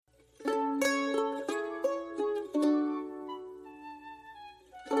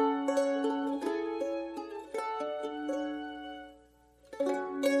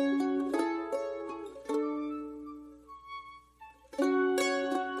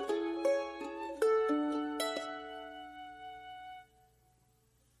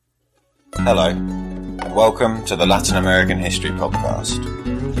Hello, and welcome to the Latin American History Podcast,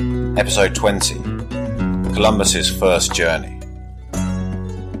 Episode 20, Columbus's First Journey.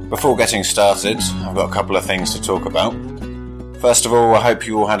 Before getting started, I've got a couple of things to talk about. First of all, I hope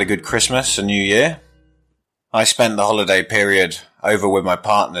you all had a good Christmas and New Year. I spent the holiday period over with my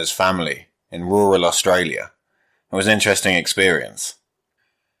partner's family in rural Australia. It was an interesting experience.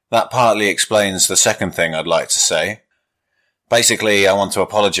 That partly explains the second thing I'd like to say. Basically, I want to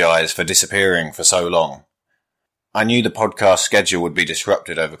apologise for disappearing for so long. I knew the podcast schedule would be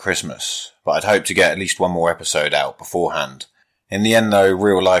disrupted over Christmas, but I'd hoped to get at least one more episode out beforehand. In the end though,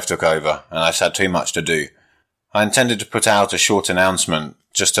 real life took over, and I just had too much to do. I intended to put out a short announcement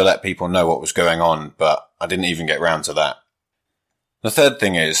just to let people know what was going on, but I didn't even get round to that. The third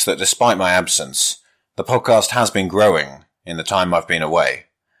thing is that despite my absence, the podcast has been growing in the time I've been away.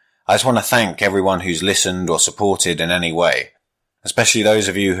 I just want to thank everyone who's listened or supported in any way, especially those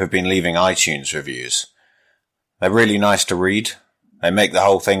of you who have been leaving iTunes reviews. They're really nice to read, they make the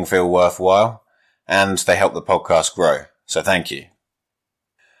whole thing feel worthwhile, and they help the podcast grow, so thank you.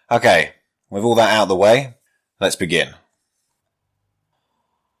 Okay, with all that out of the way, let's begin.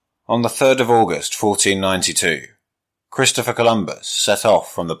 On the 3rd of August 1492, Christopher Columbus set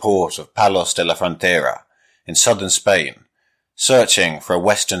off from the port of Palos de la Frontera in southern Spain, searching for a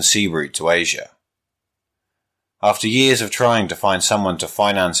western sea route to Asia. After years of trying to find someone to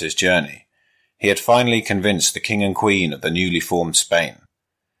finance his journey, he had finally convinced the king and queen of the newly formed Spain.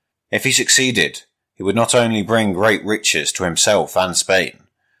 If he succeeded, he would not only bring great riches to himself and Spain,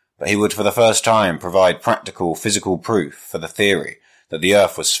 but he would for the first time provide practical physical proof for the theory that the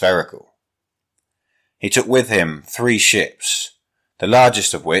earth was spherical. He took with him 3 ships, the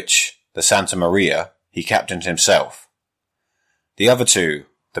largest of which, the Santa Maria, he captained himself. The other 2,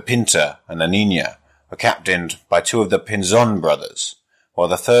 the Pinta and the Niña, were captained by 2 of the Pinzon brothers, while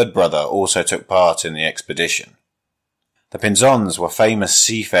the 3rd brother also took part in the expedition. The Pinzons were famous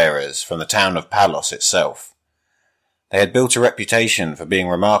seafarers from the town of Palos itself. They had built a reputation for being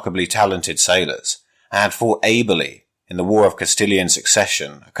remarkably talented sailors, and had fought ably in the War of Castilian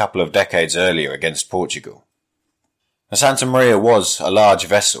Succession a couple of decades earlier against Portugal. The Santa Maria was a large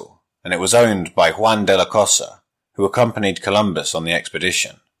vessel, and it was owned by Juan de la Cosa, who accompanied Columbus on the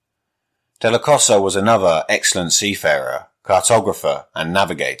expedition. De la Cosa was another excellent seafarer, cartographer and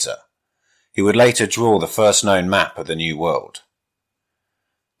navigator. He would later draw the first known map of the New World.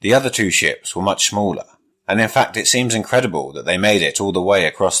 The other 2 ships were much smaller, and in fact it seems incredible that they made it all the way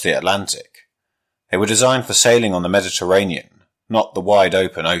across the Atlantic. They were designed for sailing on the Mediterranean, not the wide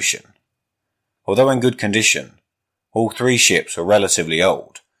open ocean. Although in good condition, all 3 ships were relatively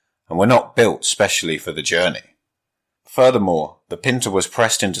old, and were not built specially for the journey. Furthermore, the Pinta was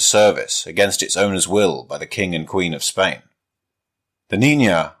pressed into service against its owner's will by the King and Queen of Spain. The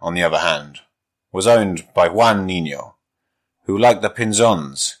Niña, on the other hand, was owned by Juan Niño, who, like the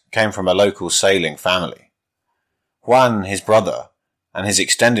Pinzons, came from a local sailing family. Juan, his brother, and his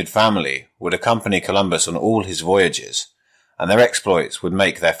extended family would accompany Columbus on all his voyages, and their exploits would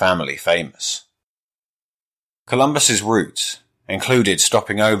make their family famous. Columbus's route included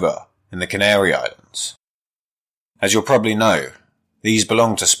stopping over in the Canary Islands. As you'll probably know, these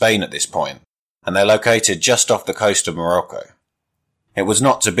belong to Spain at this point, and they're located just off the coast of Morocco. It was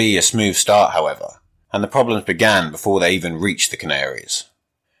not to be a smooth start, however, and the problems began before they even reached the Canaries.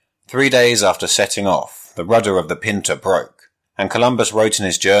 3 days after setting off, the rudder of the Pinta broke, and Columbus wrote in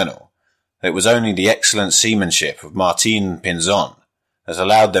his journal that it was only the excellent seamanship of Martin Pinzon that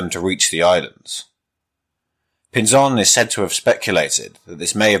allowed them to reach the islands. Pinzon is said to have speculated that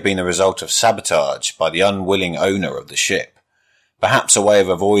this may have been a result of sabotage by the unwilling owner of the ship, perhaps a way of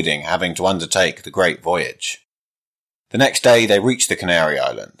avoiding having to undertake the great voyage. The next day they reached the Canary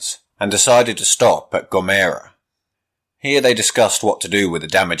Islands, and decided to stop at Gomera. Here they discussed what to do with the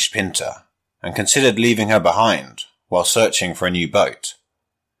damaged Pinta, and considered leaving her behind while searching for a new boat.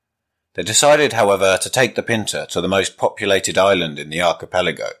 They decided, however, to take the Pinta to the most populated island in the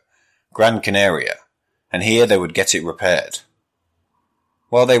archipelago, Gran Canaria, and here they would get it repaired.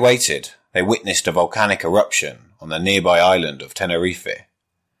 While they waited, they witnessed a volcanic eruption on the nearby island of Tenerife.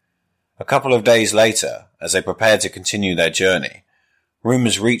 A couple of days later, as they prepared to continue their journey,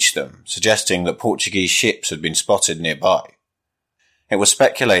 rumours reached them suggesting that Portuguese ships had been spotted nearby. It was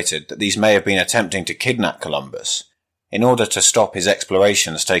speculated that these may have been attempting to kidnap Columbus in order to stop his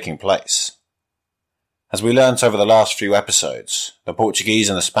explorations taking place. As we learnt over the last few episodes, the Portuguese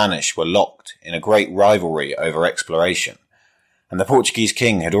and the Spanish were locked in a great rivalry over exploration, and the Portuguese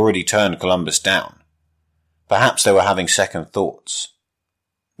king had already turned Columbus down. Perhaps they were having second thoughts.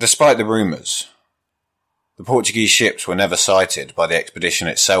 Despite the rumours, the Portuguese ships were never sighted by the expedition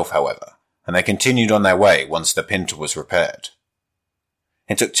itself, however, and they continued on their way once the Pinta was repaired.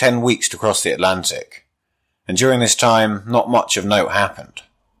 It took 10 weeks to cross the Atlantic, and during this time not much of note happened.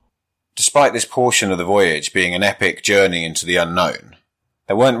 Despite this portion of the voyage being an epic journey into the unknown,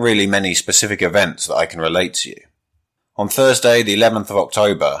 there weren't really many specific events that I can relate to you. On Thursday, the 11th of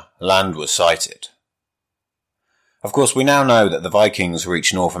October, land was sighted. Of course, we now know that the Vikings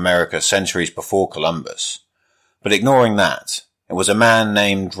reached North America centuries before Columbus, but ignoring that, it was a man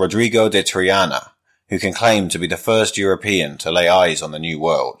named Rodrigo de Triana who can claim to be the first European to lay eyes on the New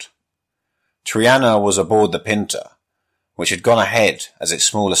World. Triana was aboard the Pinta, which had gone ahead as its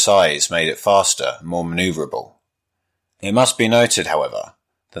smaller size made it faster and more manoeuvrable. It must be noted, however,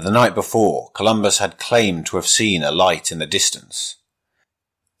 that the night before, Columbus had claimed to have seen a light in the distance.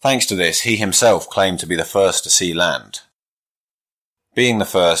 Thanks to this, he himself claimed to be the first to see land. Being the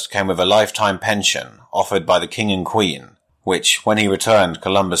first came with a lifetime pension offered by the King and Queen, which, when he returned,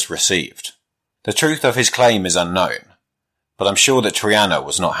 Columbus received. The truth of his claim is unknown, but I'm sure that Triana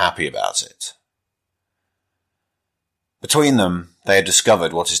was not happy about it. Between them, they had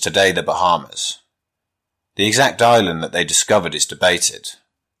discovered what is today the Bahamas. The exact island that they discovered is debated.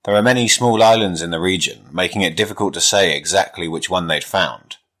 There are many small islands in the region, making it difficult to say exactly which one they'd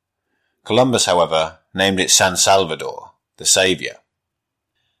found. Columbus, however, named it San Salvador, the Saviour.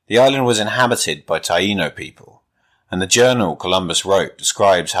 The island was inhabited by Taino people, and the journal Columbus wrote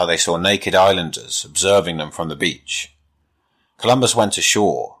describes how they saw naked islanders observing them from the beach. Columbus went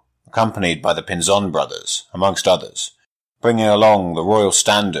ashore, accompanied by the Pinzon brothers, amongst others, bringing along the royal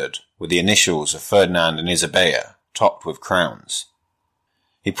standard with the initials of Ferdinand and Isabella, topped with crowns.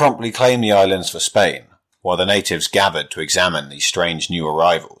 He promptly claimed the islands for Spain, while the natives gathered to examine these strange new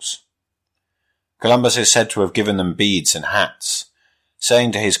arrivals. Columbus is said to have given them beads and hats,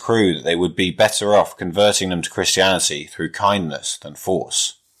 saying to his crew that they would be better off converting them to Christianity through kindness than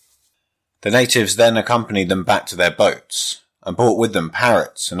force. The natives then accompanied them back to their boats, and brought with them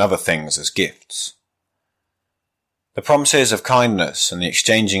parrots and other things as gifts. The promises of kindness and the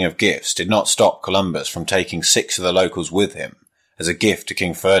exchanging of gifts did not stop Columbus from taking 6 of the locals with him as a gift to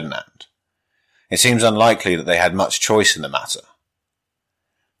King Ferdinand. It seems unlikely that they had much choice in the matter.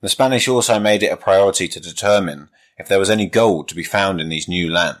 The Spanish also made it a priority to determine if there was any gold to be found in these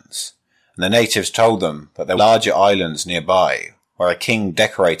new lands, and the natives told them that there were larger islands nearby where a king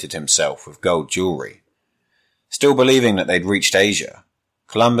decorated himself with gold jewellery. Still believing that they'd reached Asia,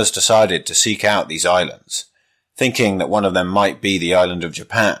 Columbus decided to seek out these islands, thinking that one of them might be the island of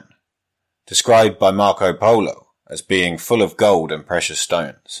Japan, described by Marco Polo as being full of gold and precious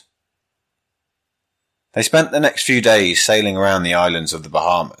stones. They spent the next few days sailing around the islands of the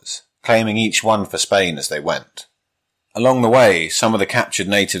Bahamas, claiming each one for Spain as they went. Along the way, some of the captured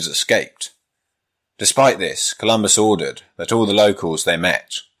natives escaped. Despite this, Columbus ordered that all the locals they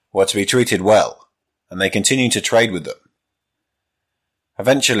met were to be treated well, and they continued to trade with them.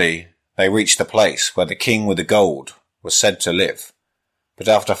 Eventually, they reached the place where the king with the gold was said to live, but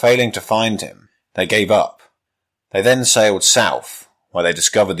after failing to find him, they gave up. They then sailed south, where they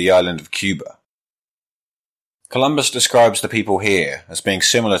discovered the island of Cuba. Columbus describes the people here as being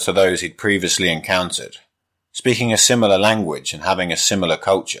similar to those he'd previously encountered, speaking a similar language and having a similar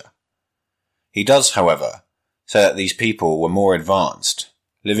culture. He does, however, say that these people were more advanced,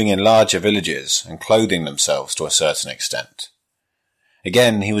 living in larger villages and clothing themselves to a certain extent.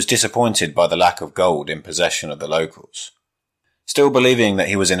 Again, he was disappointed by the lack of gold in possession of the locals. Still believing that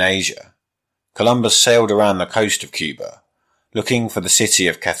he was in Asia, Columbus sailed around the coast of Cuba, looking for the city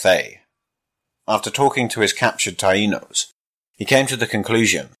of Cathay. After talking to his captured Tainos, he came to the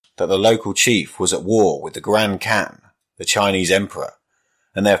conclusion that the local chief was at war with the Grand Khan, the Chinese emperor,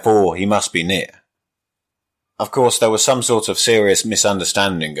 and therefore he must be near. Of course, there was some sort of serious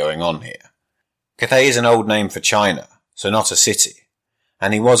misunderstanding going on here. Cathay is an old name for China, so not a city,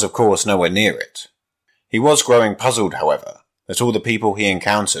 and he was of course nowhere near it. He was growing puzzled, however, that all the people he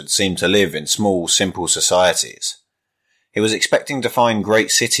encountered seemed to live in small, simple societies. He was expecting to find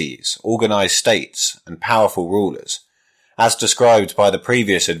great cities, organized states, and powerful rulers, as described by the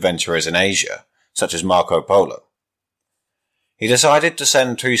previous adventurers in Asia, such as Marco Polo. He decided to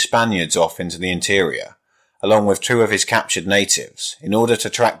send 2 Spaniards off into the interior, along with 2 of his captured natives, in order to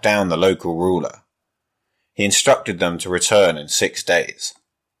track down the local ruler. He instructed them to return in 6 days.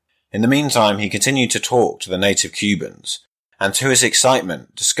 In the meantime, he continued to talk to the native Cubans, and to his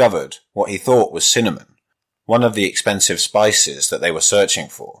excitement discovered what he thought was cinnamon, one of the expensive spices that they were searching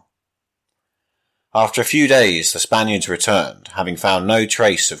for. After a few days, the Spaniards returned, having found no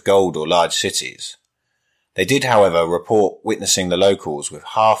trace of gold or large cities. They did, however, report witnessing the locals with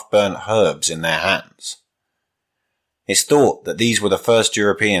half-burnt herbs in their hands. It's thought that these were the first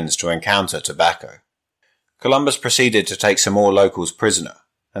Europeans to encounter tobacco. Columbus proceeded to take some more locals prisoner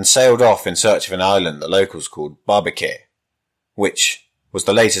and sailed off in search of an island the locals called Barbicare, which was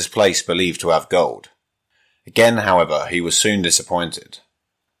the latest place believed to have gold. Again, however, he was soon disappointed.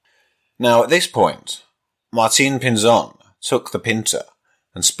 Now at this point, Martin Pinzon took the Pinta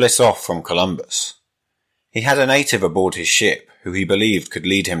and split off from Columbus. He had a native aboard his ship who he believed could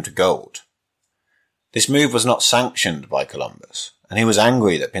lead him to gold. This move was not sanctioned by Columbus, and he was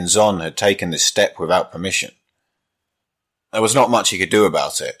angry that Pinzon had taken this step without permission. There was not much he could do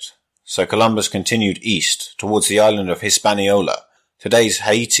about it, so Columbus continued east towards the island of Hispaniola, today's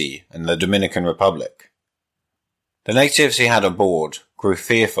Haiti and the Dominican Republic. The natives he had aboard grew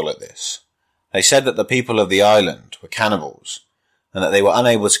fearful at this. They said that the people of the island were cannibals, and that they were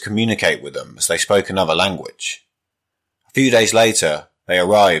unable to communicate with them as they spoke another language. A few days later, they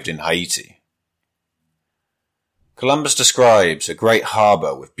arrived in Haiti. Columbus describes a great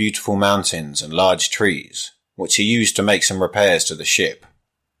harbour with beautiful mountains and large trees, which he used to make some repairs to the ship.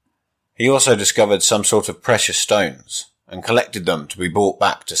 He also discovered some sort of precious stones, and collected them to be brought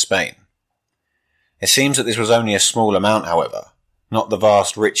back to Spain. It seems that this was only a small amount, however, not the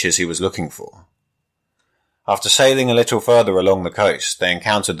vast riches he was looking for. After sailing a little further along the coast, they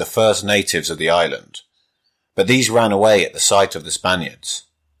encountered the first natives of the island, but these ran away at the sight of the Spaniards.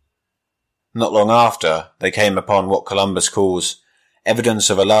 Not long after, they came upon what Columbus calls evidence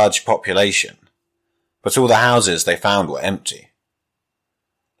of a large population, but all the houses they found were empty.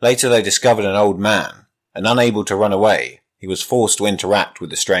 Later they discovered an old man, and unable to run away, he was forced to interact with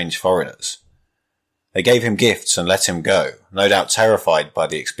the strange foreigners. They gave him gifts and let him go, no doubt terrified by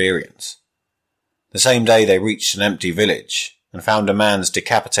the experience. The same day they reached an empty village and found a man's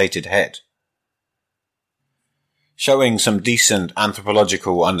decapitated head. Showing some decent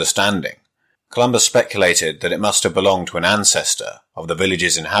anthropological understanding, Columbus speculated that it must have belonged to an ancestor of the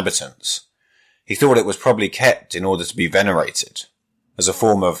village's inhabitants. He thought it was probably kept in order to be venerated, as a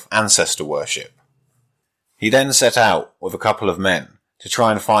form of ancestor worship. He then set out with a couple of men to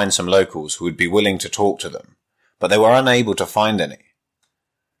try and find some locals who would be willing to talk to them, but they were unable to find any.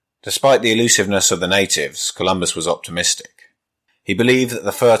 Despite the elusiveness of the natives, Columbus was optimistic. He believed that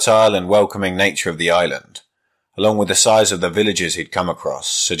the fertile and welcoming nature of the island, along with the size of the villages he'd come across,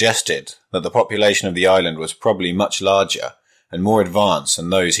 suggested that the population of the island was probably much larger and more advanced than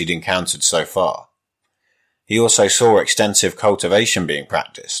those he'd encountered so far. He also saw extensive cultivation being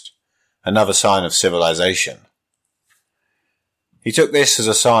practiced, another sign of civilization. He took this as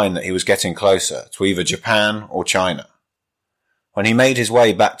a sign that he was getting closer to either Japan or China. When he made his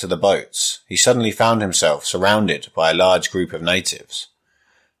way back to the boats, he suddenly found himself surrounded by a large group of natives.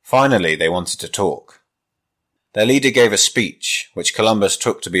 Finally, they wanted to talk. Their leader gave a speech, which Columbus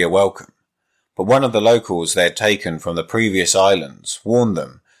took to be a welcome, but one of the locals they had taken from the previous islands warned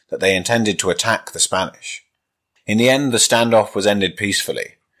them that they intended to attack the Spanish. In the end, the standoff was ended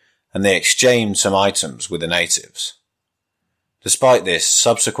peacefully, and they exchanged some items with the natives. Despite this,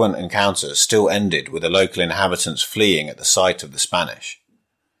 subsequent encounters still ended with the local inhabitants fleeing at the sight of the Spanish.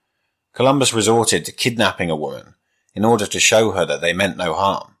 Columbus resorted to kidnapping a woman in order to show her that they meant no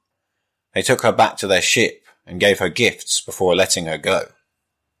harm. They took her back to their ship and gave her gifts before letting her go.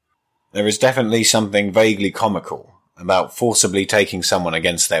 There is definitely something vaguely comical about forcibly taking someone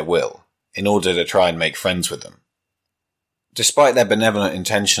against their will in order to try and make friends with them. Despite their benevolent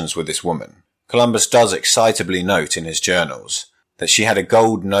intentions with this woman, Columbus does excitably note in his journals that she had a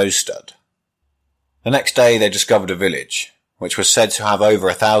gold nose stud. The next day they discovered a village, which was said to have over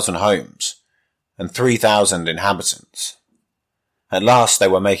 1,000 homes and 3,000 inhabitants. At last they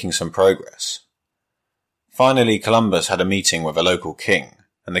were making some progress. Finally, Columbus had a meeting with a local king,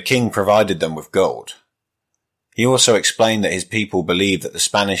 and the king provided them with gold. He also explained that his people believed that the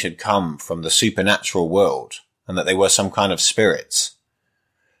Spanish had come from the supernatural world and that they were some kind of spirits.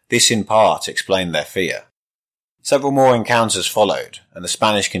 This in part explained their fear. Several more encounters followed, and the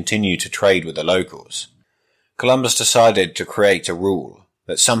Spanish continued to trade with the locals. Columbus decided to create a rule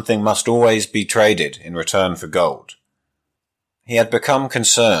that something must always be traded in return for gold. He had become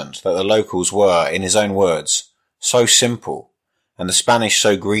concerned that the locals were, in his own words, so simple, and the Spanish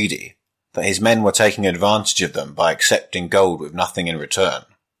so greedy, that his men were taking advantage of them by accepting gold with nothing in return.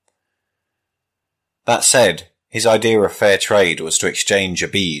 That said, his idea of fair trade was to exchange a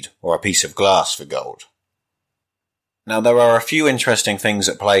bead or a piece of glass for gold. Now there are a few interesting things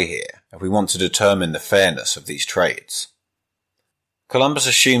at play here if we want to determine the fairness of these trades. Columbus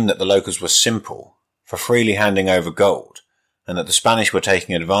assumed that the locals were simple for freely handing over gold, and that the Spanish were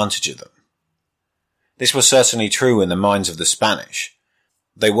taking advantage of them. This was certainly true in the minds of the Spanish.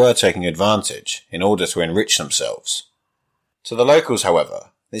 They were taking advantage in order to enrich themselves, To the locals,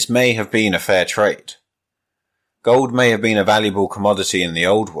 however, this may have been a fair trade. Gold may have been a valuable commodity in the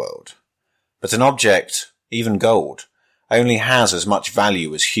old world, but an object, even gold, only has as much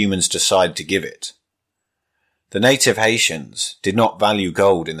value as humans decide to give it. The native Haitians did not value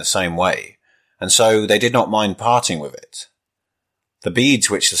gold in the same way, and so they did not mind parting with it. The beads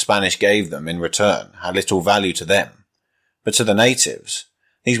which the Spanish gave them in return had little value to them, but to the natives,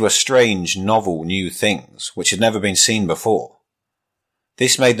 these were strange, novel, new things which had never been seen before.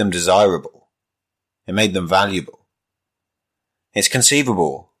 This made them desirable. It made them valuable. It's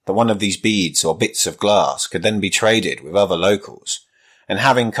conceivable that one of these beads or bits of glass could then be traded with other locals, and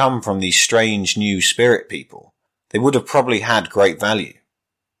having come from these strange new spirit people, they would have probably had great value.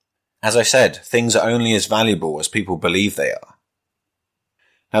 As I said, things are only as valuable as people believe they are.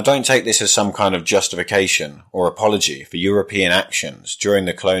 Now don't take this as some kind of justification or apology for European actions during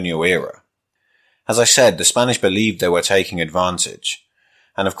the colonial era. As I said, the Spanish believed they were taking advantage,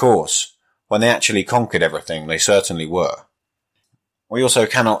 and of course, when they actually conquered everything, they certainly were. We also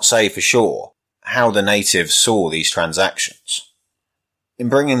cannot say for sure how the natives saw these transactions. In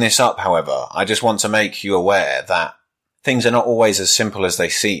bringing this up, however, I just want to make you aware that things are not always as simple as they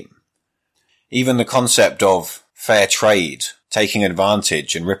seem. Even the concept of fair trade, taking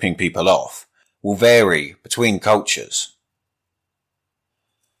advantage and ripping people off, will vary between cultures.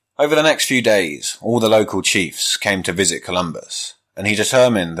 Over the next few days, all the local chiefs came to visit Columbus, and he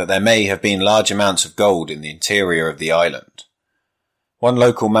determined that there may have been large amounts of gold in the interior of the island. One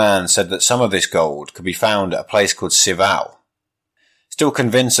local man said that some of this gold could be found at a place called Cibao. Still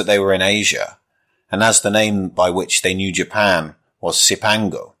convinced that they were in Asia, and as the name by which they knew Japan was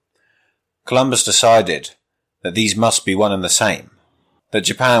Cipango, Columbus decided that these must be one and the same, that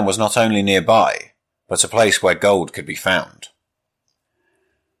Japan was not only nearby, but a place where gold could be found.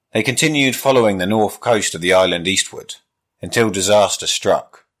 They continued following the north coast of the island eastward, until disaster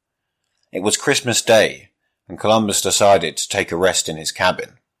struck. It was Christmas Day, and Columbus decided to take a rest in his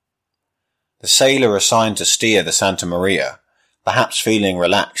cabin. The sailor assigned to steer the Santa Maria, perhaps feeling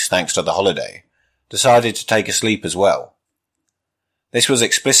relaxed thanks to the holiday, decided to take a sleep as well. This was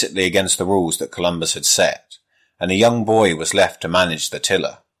explicitly against the rules that Columbus had set, and a young boy was left to manage the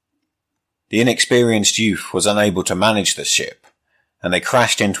tiller. The inexperienced youth was unable to manage the ship, and they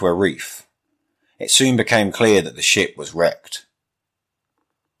crashed into a reef. It soon became clear that the ship was wrecked.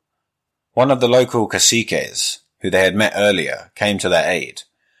 One of the local caciques, who they had met earlier, came to their aid,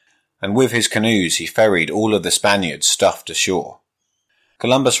 and with his canoes he ferried all of the Spaniards stuffed ashore.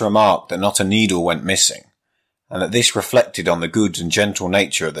 Columbus remarked that not a needle went missing, and that this reflected on the good and gentle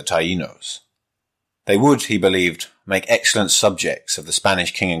nature of the Taínos. They would, he believed, make excellent subjects of the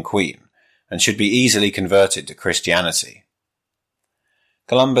Spanish king and queen, and should be easily converted to Christianity.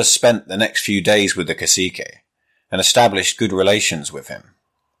 Columbus spent the next few days with the cacique, and established good relations with him.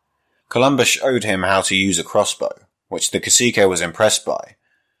 Columbus showed him how to use a crossbow, which the cacique was impressed by.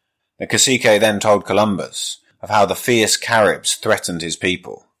 The cacique then told Columbus of how the fierce Caribs threatened his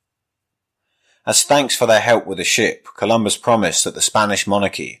people. As thanks for their help with the ship, Columbus promised that the Spanish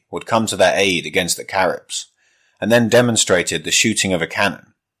monarchy would come to their aid against the Caribs, and then demonstrated the shooting of a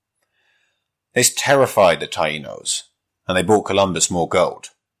cannon. This terrified the Taínos, and they brought Columbus more gold.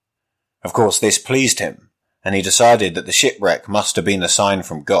 Of course, this pleased him, and he decided that the shipwreck must have been a sign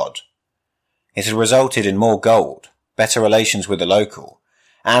from God. It had resulted in more gold, better relations with the local,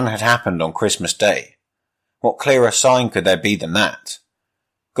 and had happened on Christmas Day. What clearer sign could there be than that?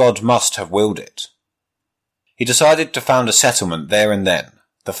 God must have willed it. He decided to found a settlement there and then,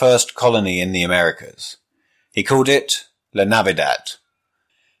 the first colony in the Americas. He called it La Navidad.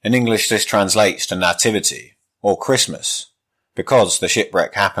 In English this translates to Nativity, or Christmas, because the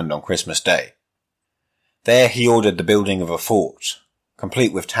shipwreck happened on Christmas Day. There he ordered the building of a fort,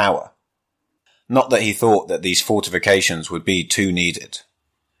 complete with tower. Not that he thought that these fortifications would be too needed.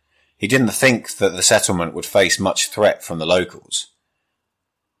 He didn't think that the settlement would face much threat from the locals.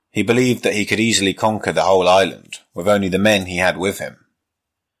 He believed that he could easily conquer the whole island with only the men he had with him.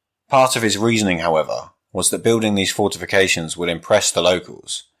 Part of his reasoning, however, was that building these fortifications would impress the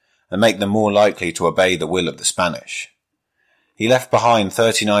locals and make them more likely to obey the will of the Spanish. He left behind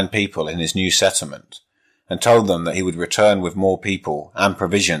 39 people in his new settlement and told them that he would return with more people and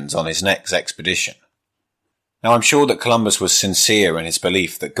provisions on his next expedition. Now I'm sure that Columbus was sincere in his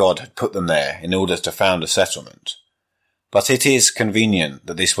belief that God had put them there in order to found a settlement. But it is convenient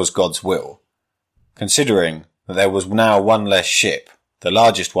that this was God's will, considering that there was now one less ship, the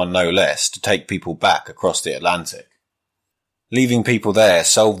largest one no less, to take people back across the Atlantic. Leaving people there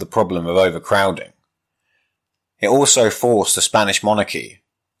solved the problem of overcrowding. It also forced the Spanish monarchy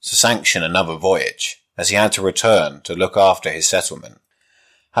to sanction another voyage, as he had to return to look after his settlement.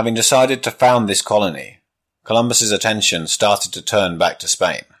 Having decided to found this colony, Columbus's attention started to turn back to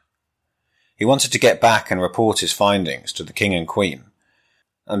Spain. He wanted to get back and report his findings to the King and Queen,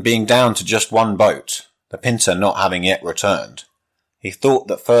 and being down to just one boat, the Pinta not having yet returned, he thought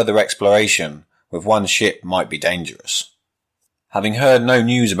that further exploration with one ship might be dangerous. Having heard no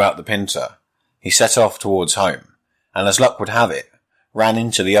news about the Pinta, he set off towards home, and as luck would have it, ran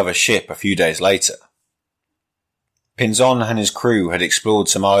into the other ship a few days later. Pinzon and his crew had explored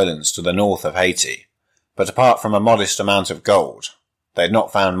some islands to the north of Haiti, but apart from a modest amount of gold, they had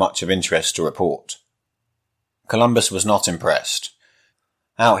not found much of interest to report. Columbus was not impressed.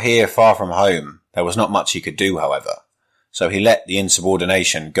 Out here far from home, there was not much he could do, however, so he let the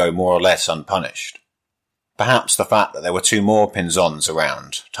insubordination go more or less unpunished. Perhaps the fact that there were 2 more Pinzons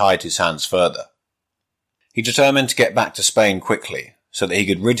around tied his hands further. He determined to get back to Spain quickly, so that he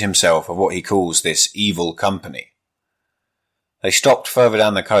could rid himself of what he calls this evil company. They stopped further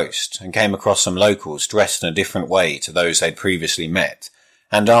down the coast and came across some locals dressed in a different way to those they'd previously met,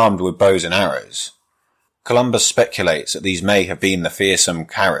 and armed with bows and arrows. Columbus speculates that these may have been the fearsome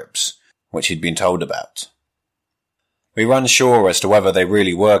Caribs, which he'd been told about. We run sure as to whether they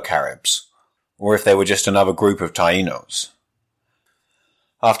really were Caribs, or if they were just another group of Taínos.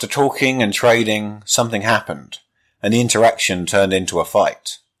 After talking and trading, something happened, and the interaction turned into a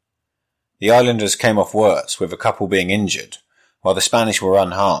fight. The islanders came off worse, with a couple being injured, while the Spanish were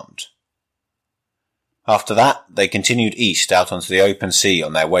unharmed. After that, they continued east out onto the open sea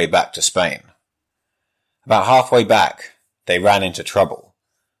on their way back to Spain. About halfway back, they ran into trouble,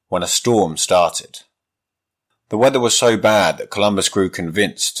 when a storm started. The weather was so bad that Columbus grew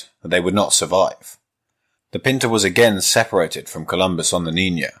convinced that they would not survive. The Pinta was again separated from Columbus on the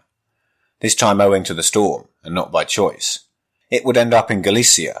Niña, this time owing to the storm, and not by choice. It would end up in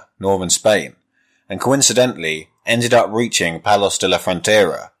Galicia, northern Spain, and coincidentally ended up reaching Palos de la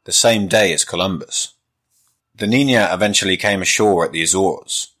Frontera the same day as Columbus. The Niña eventually came ashore at the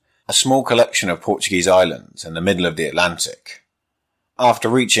Azores, a small collection of Portuguese islands in the middle of the Atlantic. After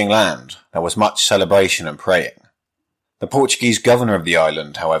reaching land, there was much celebration and praying. The Portuguese governor of the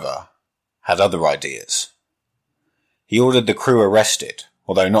island, however, had other ideas. He ordered the crew arrested,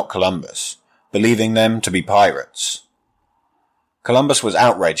 although not Columbus, believing them to be pirates. Columbus was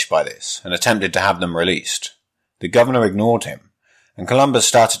outraged by this and attempted to have them released. The governor ignored him, and Columbus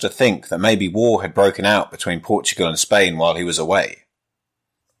started to think that maybe war had broken out between Portugal and Spain while he was away.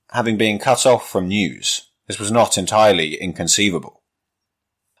 Having been cut off from news, this was not entirely inconceivable.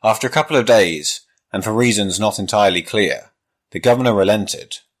 After a couple of days, and for reasons not entirely clear, the governor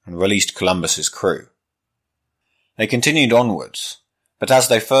relented and released Columbus's crew. They continued onwards, but as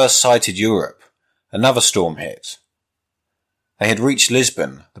they first sighted Europe, another storm hit. They had reached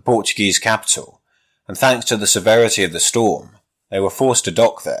Lisbon, the Portuguese capital, and thanks to the severity of the storm, they were forced to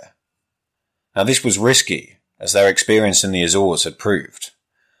dock there. Now this was risky, as their experience in the Azores had proved.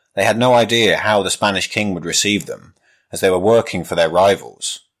 They had no idea how the Spanish king would receive them, as they were working for their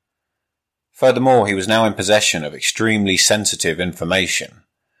rivals. Furthermore, he was now in possession of extremely sensitive information,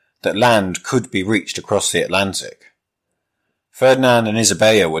 that land could be reached across the Atlantic. Ferdinand and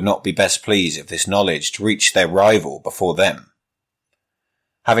Isabella would not be best pleased if this knowledge reached their rival before them.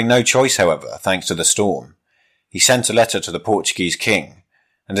 Having no choice, however, thanks to the storm, he sent a letter to the Portuguese king,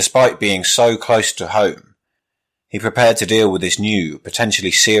 and despite being so close to home, he prepared to deal with this new,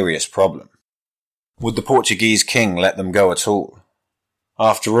 potentially serious problem. Would the Portuguese king let them go at all?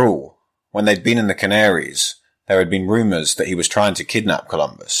 After all, when they'd been in the Canaries, there had been rumours that he was trying to kidnap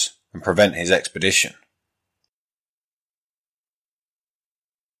Columbus and prevent his expedition.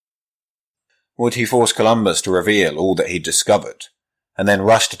 Would he force Columbus to reveal all that he'd discovered, and then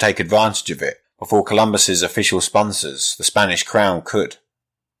rush to take advantage of it before Columbus's official sponsors, the Spanish crown, could?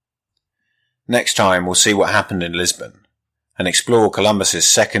 Next time we'll see what happened in Lisbon, and explore Columbus's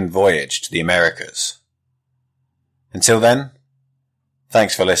second voyage to the Americas. Until then,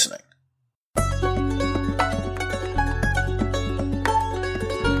 thanks for listening.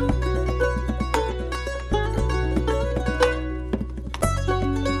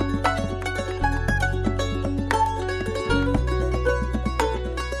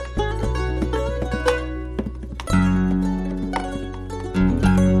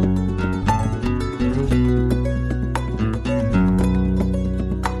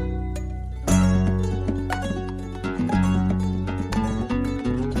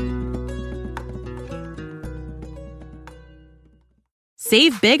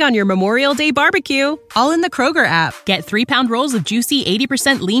 Save big on your Memorial Day barbecue, all in the Kroger app. Get 3-pound rolls of juicy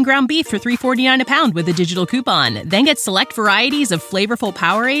 80% lean ground beef for $3.49 a pound with a digital coupon. Then get select varieties of flavorful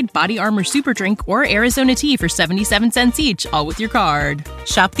Powerade, Body Armor Super Drink, or Arizona tea for 77 cents each, all with your card.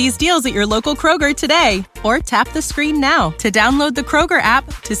 Shop these deals at your local Kroger today, or tap the screen now to download the Kroger app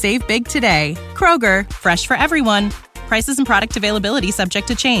to save big today. Kroger, fresh for everyone. Prices and product availability subject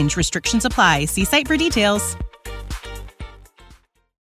to change. Restrictions apply. See site for details.